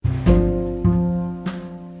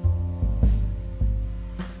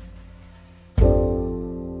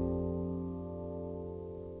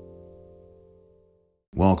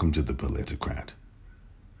Welcome to the Politicrat.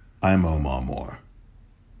 I'm Omar Moore.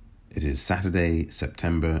 It is Saturday,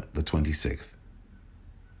 September the 26th,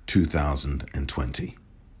 2020.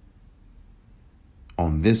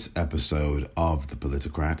 On this episode of the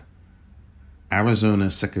Politicrat,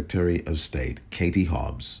 Arizona Secretary of State Katie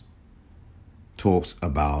Hobbs talks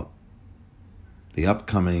about the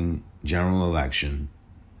upcoming general election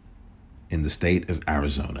in the state of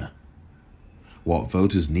Arizona, what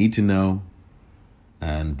voters need to know,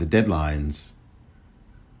 and the deadlines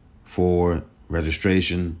for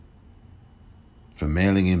registration, for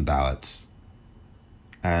mailing in ballots,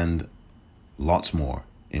 and lots more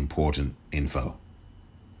important info.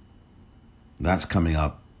 That's coming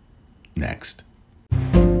up next.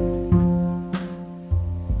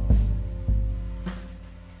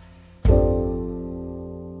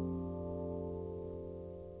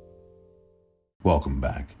 Welcome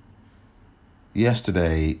back.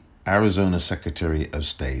 Yesterday, Arizona Secretary of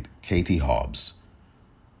State Katie Hobbs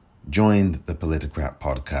joined the Politicrat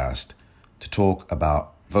podcast to talk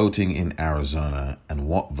about voting in Arizona and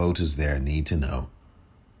what voters there need to know.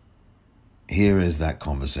 Here is that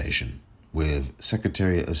conversation with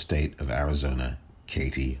Secretary of State of Arizona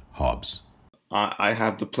Katie Hobbs. I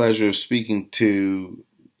have the pleasure of speaking to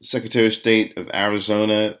Secretary of State of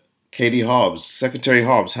Arizona Katie Hobbs. Secretary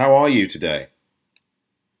Hobbs, how are you today?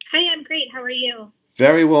 Hi, I'm great. How are you?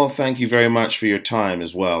 Very well, thank you very much for your time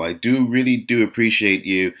as well. I really do appreciate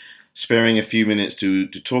you sparing a few minutes to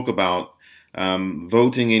talk about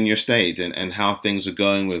voting in your state and how things are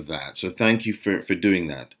going with that. So thank you for doing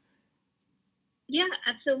that. Yeah,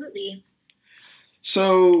 absolutely.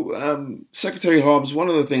 So, Secretary Hobbs, one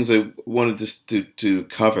of the things I wanted to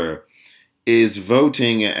cover is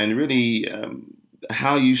voting and really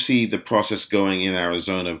how you see the process going in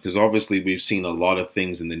Arizona, because obviously we've seen a lot of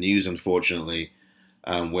things in the news, unfortunately,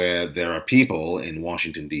 where there are people in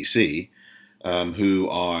Washington, D.C., who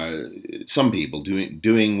are, some people,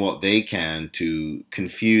 doing what they can to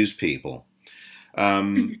confuse people.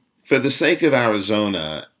 For the sake of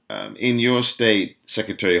Arizona, in your state,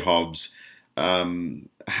 Secretary Hobbs,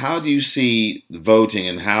 how do you see voting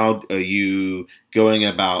and how are you going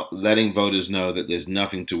about letting voters know that there's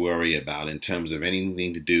nothing to worry about in terms of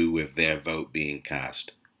anything to do with their vote being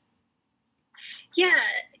cast? Yeah,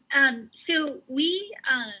 so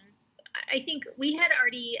I think we had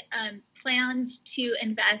already planned to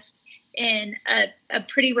invest in a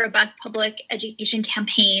pretty robust public education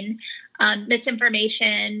campaign.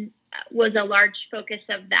 Misinformation was a large focus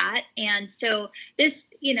of that. And so this,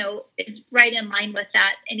 is right in line with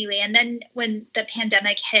that anyway. And then when the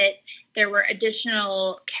pandemic hit, there were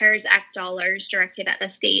additional CARES Act dollars directed at the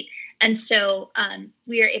state. And so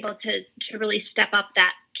we were able to really step up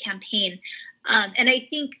that campaign. And I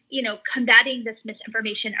think, combating this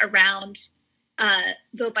misinformation around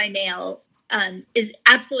vote by mail is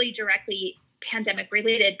absolutely directly pandemic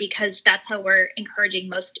related, because that's how we're encouraging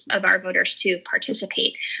most of our voters to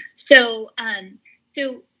participate. So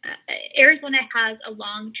Arizona has a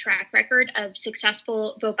long track record of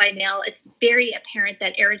successful vote by mail. It's very apparent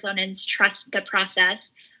that Arizonans trust the process.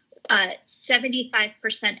 75%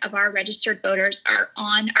 of our registered voters are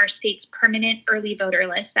on our state's permanent early voter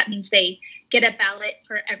list. That means they get a ballot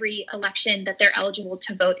for every election that they're eligible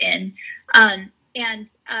to vote in. And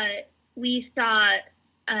we saw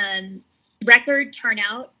record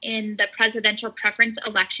turnout in the presidential preference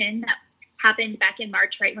election that happened back in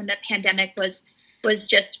March, right when the pandemic was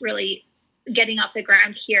just really getting off the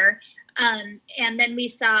ground here. And then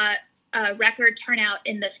we saw record turnout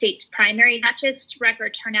in the state's primary, not just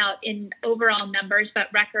record turnout in overall numbers, but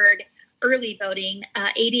record early voting.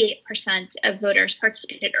 88% of voters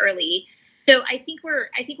participated early. So I think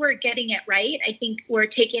we're getting it right. I think we're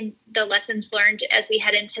taking the lessons learned as we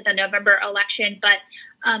head into the November election. But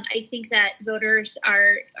I think that voters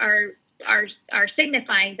are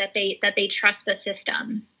signifying that they trust the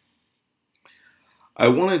system. I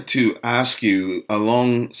wanted to ask you,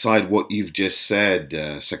 alongside what you've just said,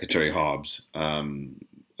 Secretary Hobbs,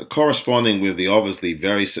 corresponding with the obviously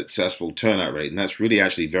very successful turnout rate, and that's really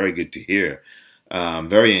actually very good to hear,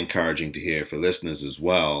 very encouraging to hear for listeners as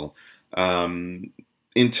well.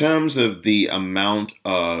 In terms of the amount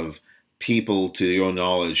of people, to your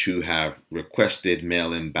knowledge, who have requested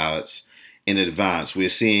mail-in ballots in advance, we're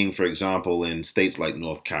seeing, for example, in states like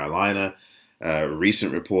North Carolina, a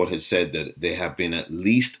recent report has said that there have been at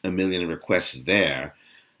least 1 million requests there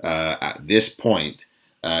at this point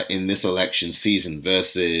in this election season,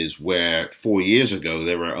 versus where 4 years ago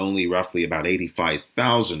there were only roughly about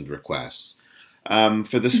 85,000 requests.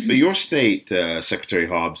 For your state, Secretary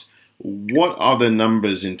Hobbs, what are the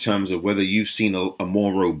numbers in terms of whether you've seen a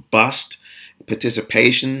more robust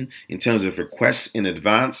participation in terms of requests in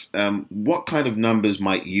advance. What kind of numbers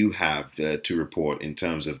might you have to report in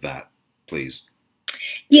terms of that, please?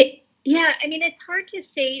 Yeah, yeah. I mean, it's hard to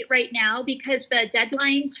say right now because the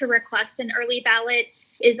deadline to request an early ballot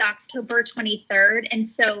is October 23rd.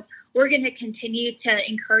 And so we're going to continue to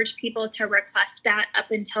encourage people to request that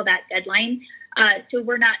up until that deadline. So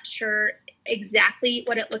we're not sure exactly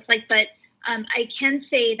what it looks like, but I can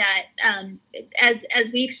say that as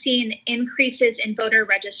we've seen increases in voter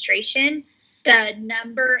registration, the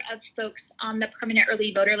number of folks on the permanent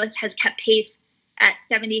early voter list has kept pace at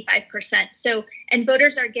 75%. So, and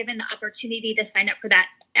voters are given the opportunity to sign up for that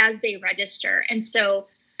as they register. And so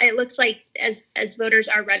it looks like as voters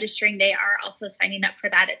are registering, they are also signing up for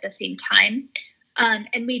that at the same time.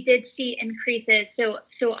 And we did see increases. So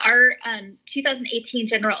our 2018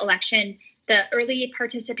 general election, the early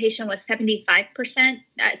participation was 75%.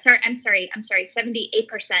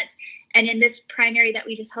 78%. And in this primary that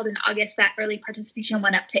we just held in August, that early participation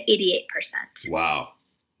went up to 88%.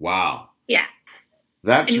 Wow. Yeah.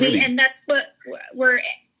 That's and that's what we're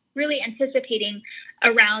really anticipating,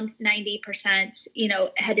 around 90%,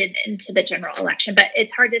 headed into the general election. But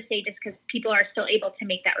it's hard to say just because people are still able to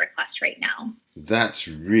make that request right now. That's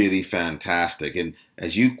really fantastic. And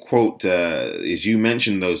as you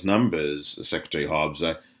mentioned those numbers, Secretary Hobbs,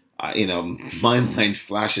 my mind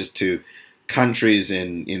flashes to countries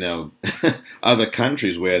in, other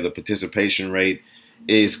countries where the participation rate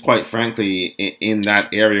is, quite frankly, in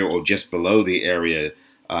that area or just below the area.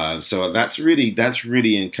 So that's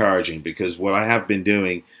really encouraging, because what I have been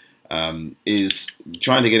doing is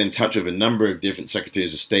trying to get in touch with a number of different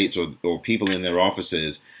secretaries of states or people in their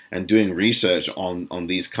offices and doing research on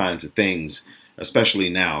these kinds of things, especially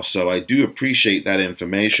now. So I do appreciate that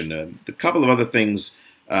information. A couple of other things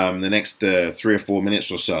the next 3 or 4 minutes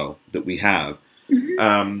or so that we have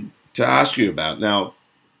to ask you about. Now,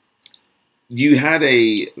 you had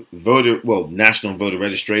a National Voter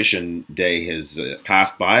Registration Day has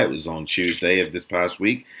passed by. It was on Tuesday of this past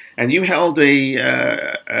week, and you held I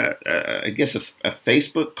guess a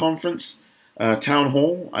Facebook conference, town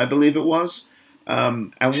hall, I believe it was.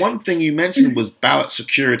 And one thing you mentioned was ballot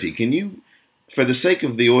security. Can you, for the sake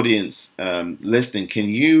of the audience listening, can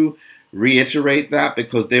you reiterate that,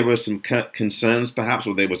 because there were some concerns, perhaps,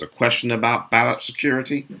 or there was a question about ballot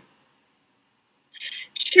security?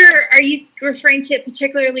 Sure. Are you referring to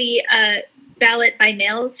particularly ballot by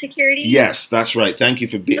mail security? Yes, that's right. Thank you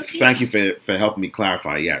for helping me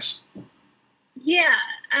clarify. Yes. Yeah.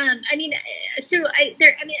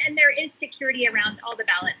 There is security around all the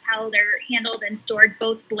ballots, how they're handled and stored,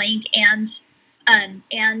 both blank and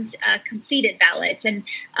completed ballots. And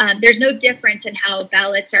there's no difference in how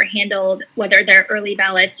ballots are handled, whether they're early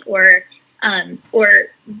ballots or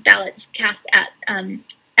ballots cast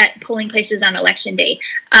at polling places on election day.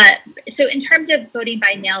 So in terms of voting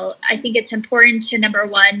by mail, I think it's important to, number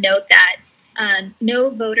one, note that no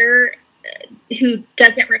voter who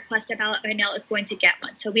doesn't request a ballot by mail is going to get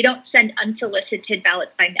one. So we don't send unsolicited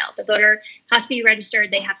ballots by mail. The voter has to be registered.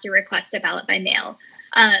 They have to request a ballot by mail.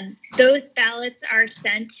 Those ballots are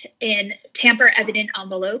sent in tamper-evident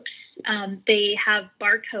envelopes. They have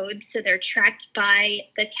barcodes, so they're tracked by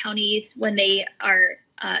the counties when they are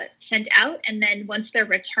sent out, and then once they're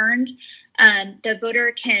returned, the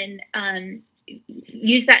voter can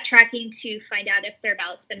use that tracking to find out if their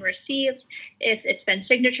ballot's been received, if it's been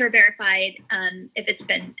signature verified, if it's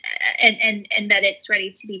been and that it's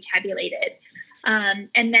ready to be tabulated.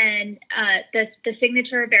 And then the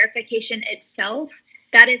signature verification itself,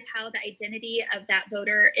 that is how the identity of that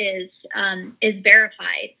voter is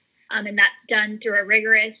verified, and that's done through a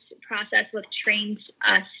rigorous process with trained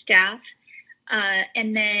staff.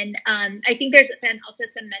 And then I think there's been also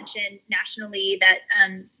some mention nationally that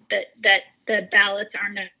the ballots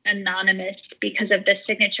aren't anonymous because of the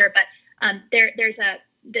signature, but there's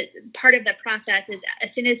part of the process is, as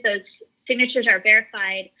soon as those signatures are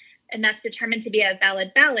verified and that's determined to be a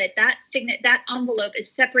valid ballot, that envelope is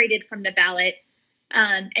separated from the ballot,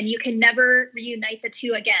 and you can never reunite the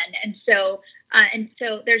two again. And so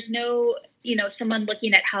there's no someone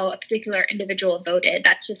looking at how a particular individual voted.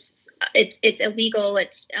 That's just it's illegal.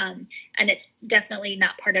 And it's definitely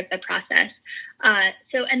not part of the process.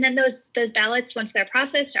 And then those ballots, once they're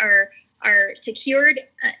processed, are secured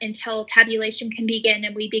until tabulation can begin,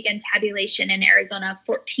 and we begin tabulation in Arizona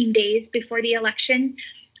 14 days before the election.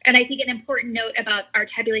 And I think an important note about our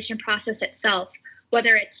tabulation process itself,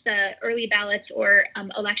 whether it's the early ballots or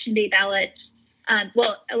election day ballots.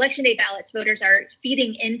 Election day ballots, voters are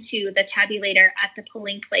feeding into the tabulator at the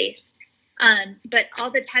polling place. But all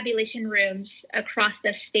the tabulation rooms across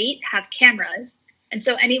the state have cameras. And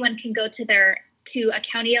so anyone can go to a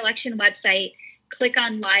county election website, click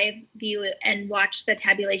on live view, and watch the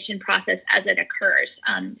tabulation process as it occurs,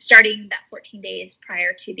 starting that 14 days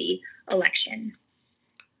prior to the election.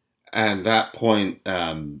 And that point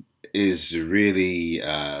is really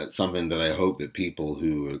something that I hope that people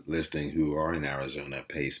who are listening who are in Arizona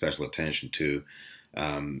pay special attention to.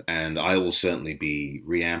 And I will certainly be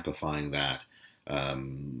re-amplifying that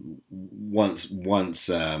once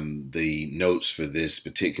the notes for this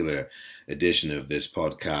particular edition of this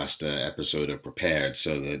podcast episode are prepared,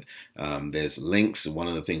 so that there's links. One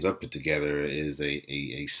of the things I put together is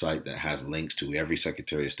a site that has links to every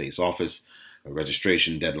Secretary of State's office,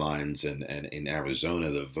 registration deadlines, and in Arizona,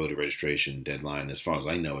 the voter registration deadline, as far as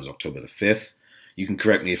I know, is October the 5th. You can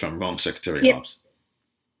correct me if I'm wrong, Secretary Hobbs.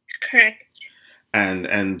 Correct. And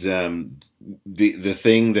the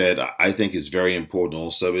thing that I think is very important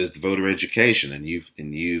also is the voter education, and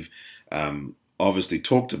you've obviously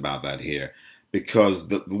talked about that here, because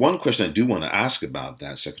the one question I do want to ask about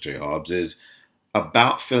that, Secretary Hobbs, is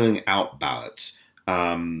about filling out ballots.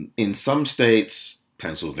 In some states,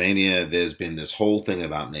 Pennsylvania, there's been this whole thing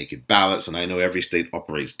about naked ballots, and I know every state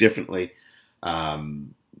operates differently.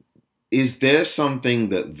 Is there something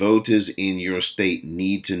that voters in your state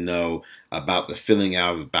need to know about the filling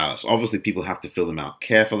out of ballots? Obviously, people have to fill them out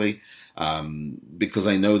carefully, because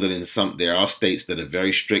I know that there are states that are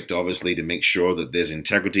very strict, obviously, to make sure that there's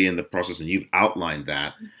integrity in the process, and you've outlined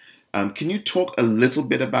that. Can you talk a little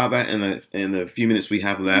bit about that in the few minutes we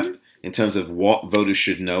have left, in terms of what voters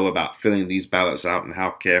should know about filling these ballots out and how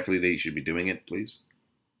carefully they should be doing it, please?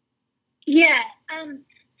 Yeah.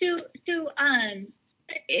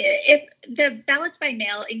 If the ballots by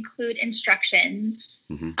mail include instructions,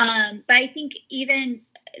 but I think even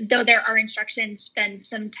though there are instructions, then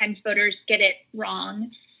sometimes voters get it wrong,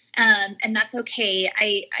 and that's okay.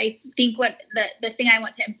 I think what the thing I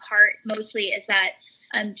want to impart mostly is that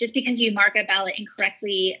just because you mark a ballot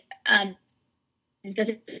incorrectly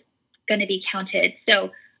doesn't going to be counted.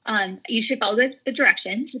 So you should follow the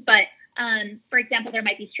directions. But for example, there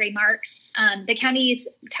might be stray marks. The counties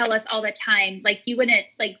tell us all the time, like, you wouldn't,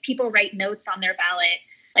 like, people write notes on their ballot,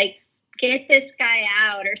 like, get this guy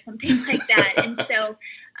out or something like that. And so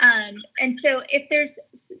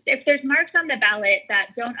if there's marks on the ballot that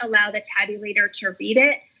don't allow the tabulator to read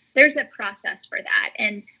it, there's a process for that.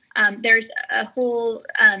 And there's a whole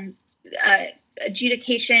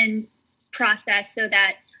adjudication process, so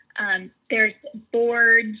that there's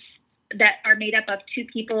boards that are made up of two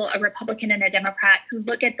people, a Republican and a Democrat, who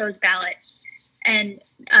look at those ballots and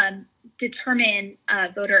determine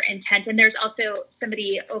voter intent. And there's also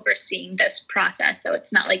somebody overseeing this process, so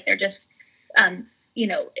it's not like they're just,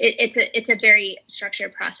 it's a very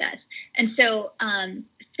structured process. And so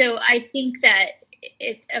I think that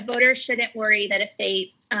if a voter shouldn't worry that if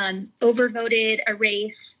they overvoted a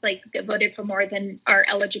race, like voted for more than are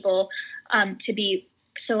eligible to be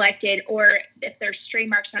selected, or if there's stray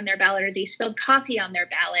marks on their ballot or they spilled coffee on their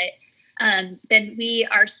ballot, then we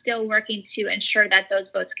are still working to ensure that those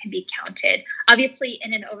votes can be counted. Obviously,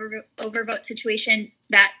 in an overvote situation,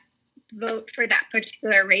 that vote for that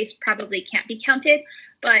particular race probably can't be counted.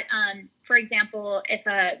 But for example, if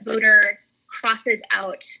a voter crosses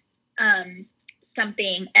out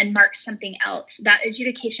something and marks something else, that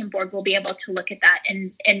adjudication board will be able to look at that,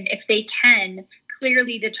 and if they can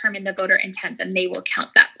clearly determine the voter intent, then they will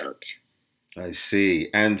count that vote. I see.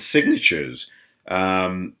 And signatures,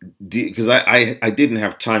 because I didn't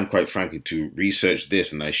have time, quite frankly, to research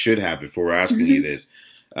this, and I should have before asking you this,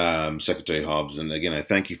 Secretary Hobbs. And again, I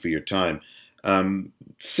thank you for your time.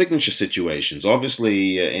 Signature situations,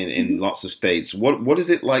 obviously, in lots of states. What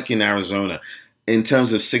is it like in Arizona in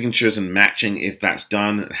terms of signatures and matching, if that's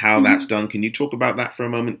done, how that's done? Can you talk about that for a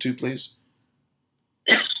moment too, please?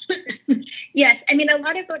 Yes. I mean, a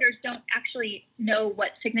lot of voters don't actually know what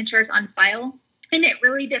signature is on file, and it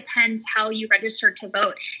really depends how you register to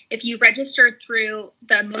vote. If you register through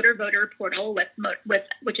the motor voter portal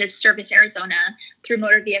which is Service Arizona, through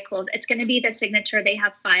motor vehicles, it's going to be the signature they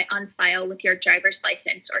have on file with your driver's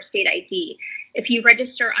license or state ID. If you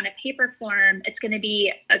register on a paper form, it's going to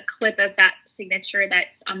be a clip of that signature that's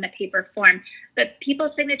on the paper form. But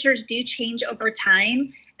people's signatures do change over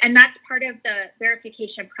time, and that's part of the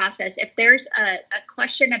verification process. If there's a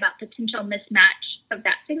question about potential mismatch of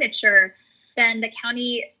that signature, then the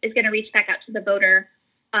county is going to reach back out to the voter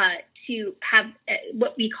to have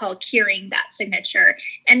what we call curing that signature.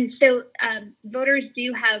 And so voters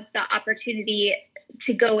do have the opportunity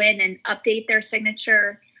to go in and update their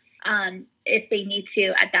signature if they need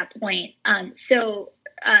to at that point. And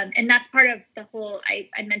that's part of the whole,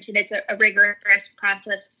 I mentioned it's a rigorous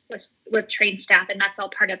process with trained staff, and that's all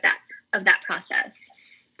part of that process.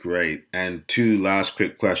 Great. And two last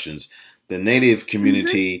quick questions. The Native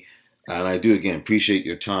community, and I do again appreciate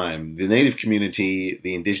your time. The Native community,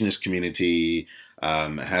 the Indigenous community,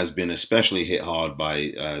 has been especially hit hard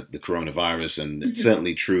by the coronavirus, and it's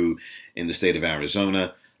certainly true in the state of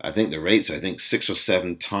Arizona. I think the rates, 6 or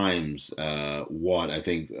 7 times what I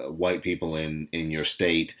think white people in your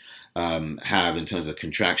state have in terms of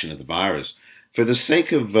contraction of the virus. For the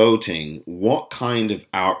sake of voting, what kind of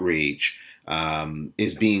outreach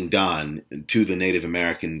is being done to the Native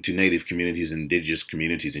American, to Native communities, and Indigenous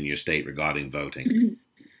communities in your state regarding voting?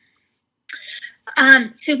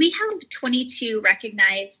 So we have 22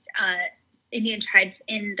 recognized Indian tribes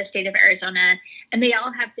in the state of Arizona, and they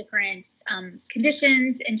all have different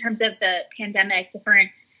conditions in terms of the pandemic,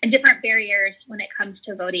 different barriers when it comes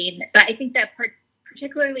to voting. But I think that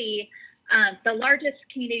particularly the largest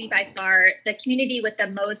community by far, the community with the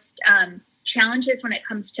most challenges when it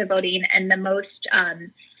comes to voting, and the most, the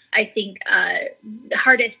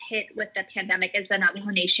hardest hit with the pandemic is the Navajo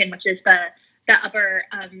Nation, which is the upper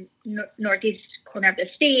northeast corner of the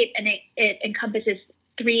state, and it encompasses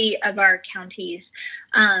 3 of our counties.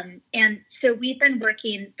 And so we've been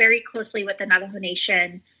working very closely with the Navajo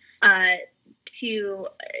Nation and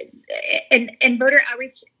voter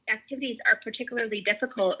outreach activities are particularly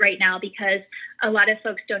difficult right now because a lot of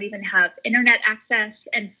folks don't even have internet access,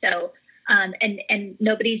 and so and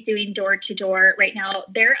nobody's doing door to door right now.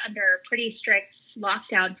 They're under pretty strict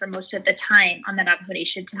lockdown for most of the time on the Navajo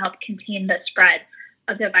Nation to help contain the spread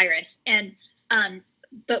of the virus. And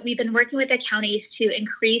but we've been working with the counties to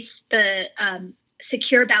increase the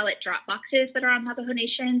secure ballot drop boxes that are on Navajo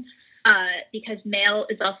Nation because mail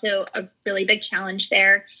is also a really big challenge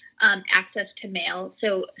there. Access to mail,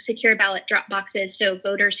 so secure ballot drop boxes, so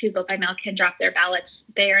voters who vote by mail can drop their ballots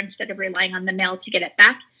there instead of relying on the mail to get it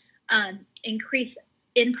back. Increase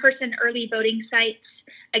in-person early voting sites.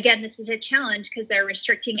 Again, this is a challenge because they're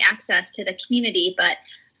restricting access to the community,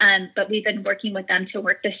 but we've been working with them to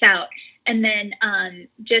work this out. And then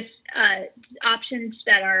options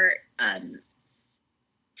that are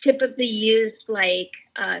typically used, like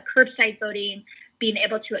curbside voting, being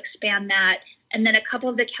able to expand that. And then a couple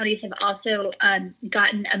of the counties have also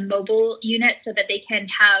gotten a mobile unit so that they can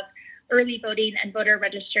have early voting and voter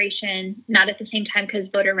registration, not at the same time because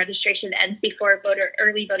voter registration ends before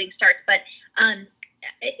early voting starts, but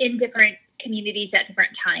in different communities at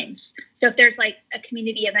different times. So if there's like a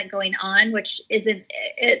community event going on, which isn't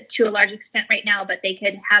to a large extent right now, but they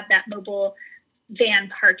could have that mobile van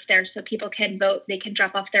parked there so people can vote, they can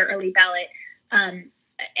drop off their early ballot.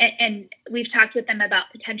 And we've talked with them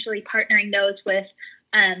about potentially partnering those with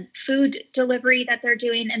food delivery that they're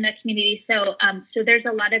doing in the community. So there's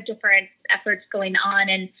a lot of different efforts going on,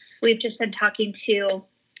 and we've just been talking to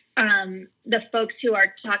the folks who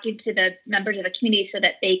are talking to the members of the community so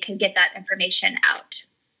that they can get that information out.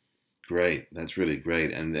 Great. That's really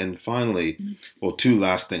great. And then finally, well, 2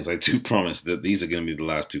 last things. I do promise that these are going to be the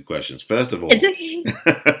last 2 questions. First of all,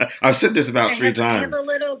 I've said this about 3 times. I have a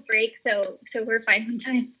little break, so we're fine on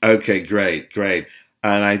time. Okay, great.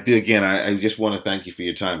 And I do, again, I just want to thank you for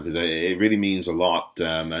your time because it really means a lot.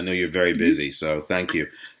 I know you're very busy, so thank you.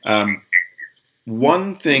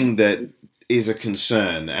 One thing that is a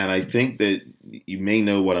concern, and I think that you may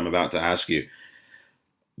know what I'm about to ask you,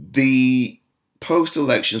 the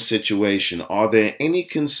post-election situation, are there any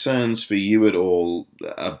concerns for you at all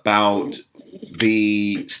about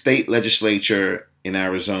the state legislature in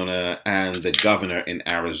Arizona and the governor in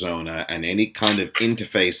Arizona and any kind of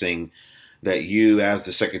interfacing that you as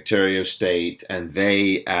the Secretary of State and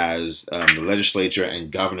they as the legislature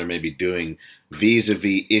and governor may be doing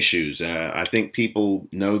vis-a-vis issues? I think people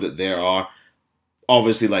know that there are,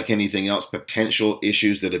 obviously like anything else, potential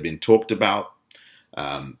issues that have been talked about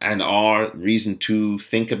and are reason to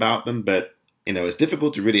think about them. But, it's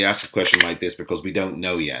difficult to really ask a question like this because we don't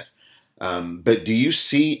know yet. But do you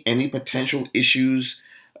see any potential issues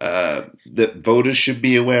that voters should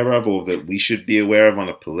be aware of or that we should be aware of on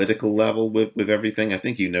a political level with everything? I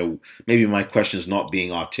think, maybe my question is not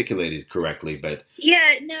being articulated correctly, but...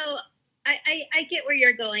 Yeah, no, I get where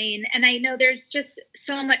you're going. And I know there's just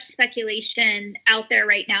so much speculation out there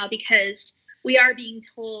right now because we are being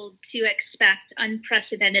told to expect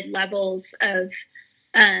unprecedented levels of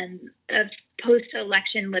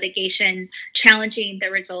post-election litigation challenging the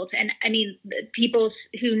results. And I mean, people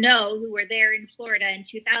who were there in Florida in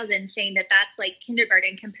 2000 saying that that's like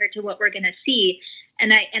kindergarten compared to what we're going to see.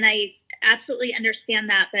 And I absolutely understand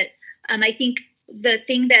that. But I think the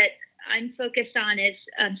thing that I'm focused on is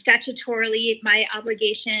statutorily, my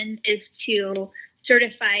obligation is to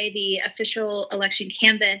certify the official election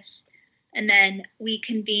canvas and then we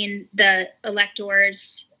convene the electors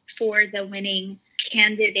for the winning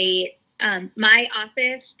candidate. My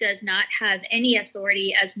office does not have any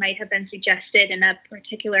authority, as might have been suggested in a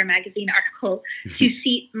particular magazine article, to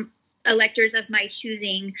seat electors of my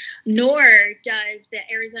choosing, nor does the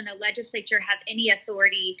Arizona legislature have any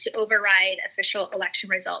authority to override official election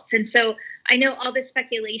results. And so I know all this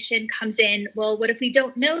speculation comes in, well, what if we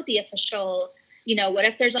don't know the official, what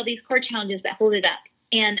if there's all these court challenges that hold it up?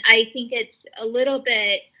 And I think it's a little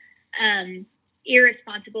bit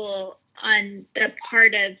irresponsible on the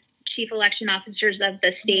part of chief election officers of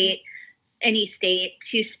the state, any state,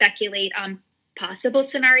 to speculate on possible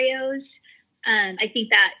scenarios. I think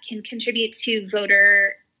that can contribute to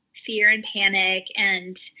voter fear and panic,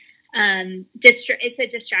 and it's a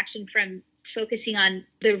distraction from focusing on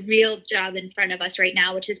the real job in front of us right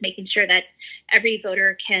now, which is making sure that every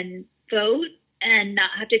voter can vote and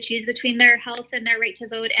not have to choose between their health and their right to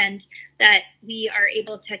vote, and that we are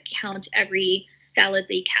able to count every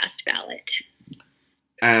validly cast ballot.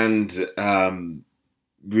 And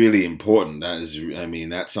really important.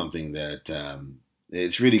 That's something that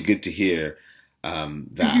it's really good to hear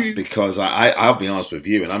that, because I'll be honest with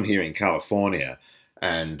you, and I'm here in California,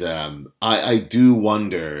 and I do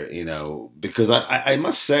wonder, because I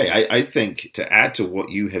must say, I think, to add to what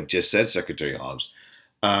you have just said, Secretary Hobbs,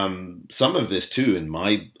 some of this too, in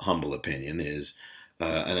my humble opinion, is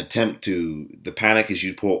an attempt to the panic, as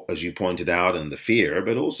you pointed out, and the fear,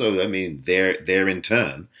 but also, there in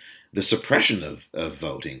turn, the suppression of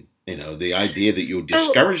voting. The idea that you'll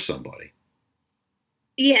discourage somebody.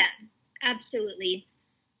 Yeah, absolutely.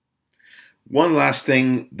 One last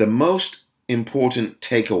thing: the most important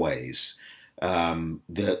takeaways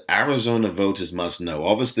that Arizona voters must know.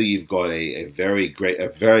 Obviously, you've got a very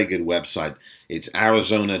good website. It's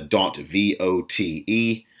arizona.vote.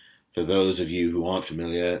 For those of you who aren't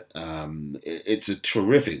familiar, it's a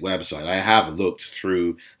terrific website. I have looked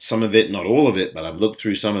through some of it, not all of it, but I've looked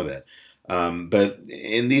through some of it. But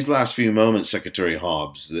in these last few moments, Secretary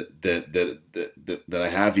Hobbs, that I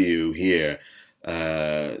have you here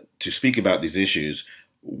to speak about these issues,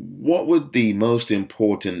 what would the most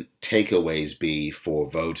important takeaways be for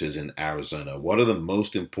voters in Arizona? What are the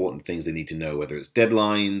most important things they need to know, whether it's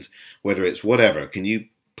deadlines, whether it's whatever? Can you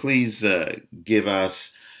please give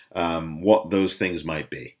us what those things might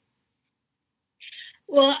be?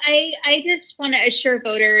 Well, I just want to assure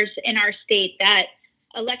voters in our state that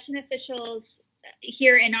election officials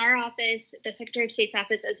here in our office, the Secretary of State's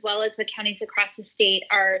office, as well as the counties across the state,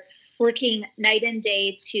 are working night and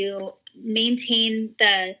day to maintain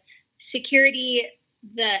the security,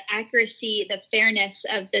 the accuracy, the fairness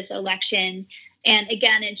of this election, and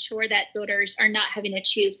again, ensure that voters are not having to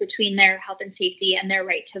choose between their health and safety and their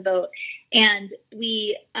right to vote. And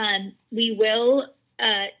we will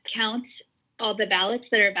count all the ballots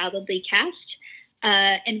that are validly cast.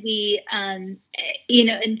 And we,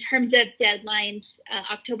 in terms of deadlines,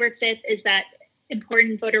 October 5th is that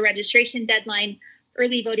important voter registration deadline.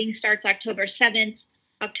 Early voting starts October 7th.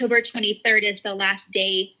 October 23rd is the last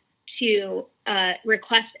day to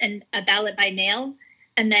request a ballot by mail.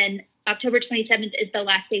 And then October 27th is the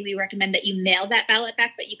last day we recommend that you mail that ballot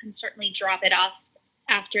back, but you can certainly drop it off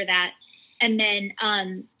after that. And then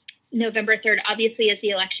November 3rd, obviously, is the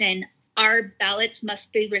election. Our ballots must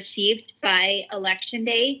be received by Election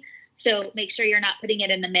Day. So make sure you're not putting it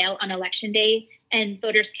in the mail on Election Day. And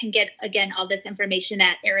voters can get, again, all this information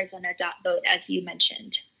at arizona.vote, as you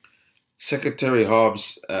mentioned. Secretary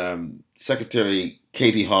Hobbs, Secretary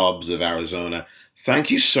Katie Hobbs of Arizona,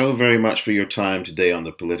 thank you so very much for your time today on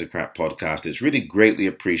the Politicrat podcast. It's really greatly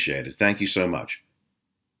appreciated. Thank you so much.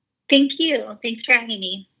 Thank you. Thanks for having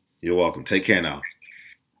me. You're welcome. Take care now.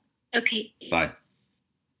 Okay. Bye.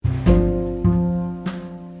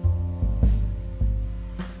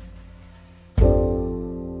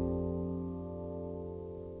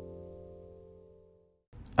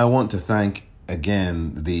 I want to thank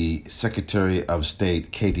again the Secretary of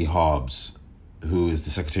State, Katie Hobbs, who is the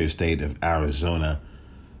Secretary of State of Arizona,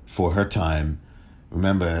 for her time.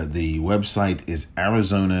 Remember, the website is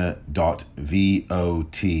arizona.vote.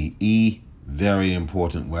 Very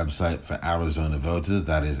important website for Arizona voters.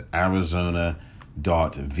 That is arizona.vote.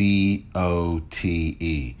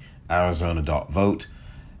 Arizona.vote.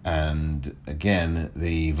 And again,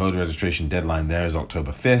 the voter registration deadline there is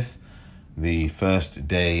October 5th. The first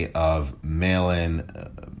day of mail-in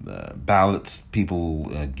ballots, people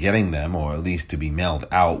getting them, or at least to be mailed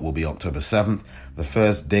out, will be October 7th. The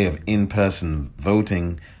first day of in-person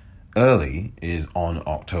voting early is on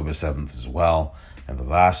October 7th as well. And the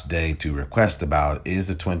last day to request a ballot is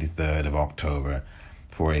the 23rd of October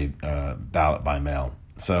for a ballot by mail.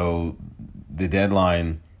 So the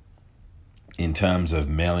deadline in terms of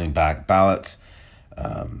mailing back ballots,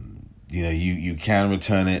 you can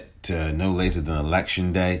return it no later than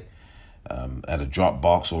Election Day at a drop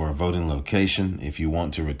box or a voting location. If you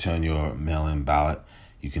want to return your mail-in ballot,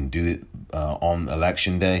 you can do it on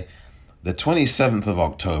Election Day. The 27th of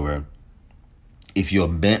October, if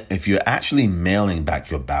you're actually mailing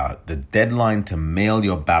back your ballot, the deadline to mail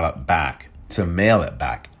your ballot back,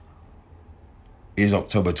 is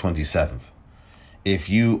October 27th. If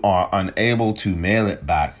you are unable to mail it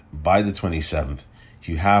back by the 27th,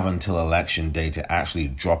 you have until Election Day to actually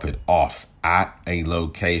drop it off at a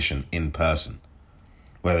location in person.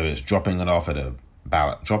 Whether it's dropping it off at a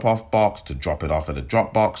ballot drop-off box, to drop it off at a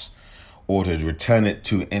drop box, or to return it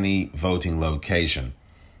to any voting location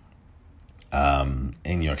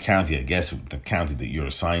in your county, I guess the county that you're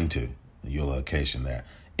assigned to, your location there,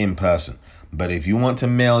 in person. But if you want to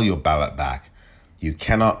mail your ballot back, you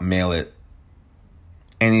cannot mail it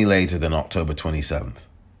any later than October 27th.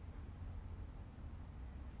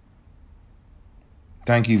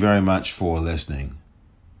 Thank you very much for listening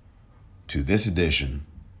to this edition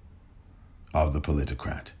of The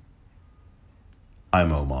Politicrat.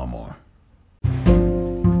 I'm Omar Moore.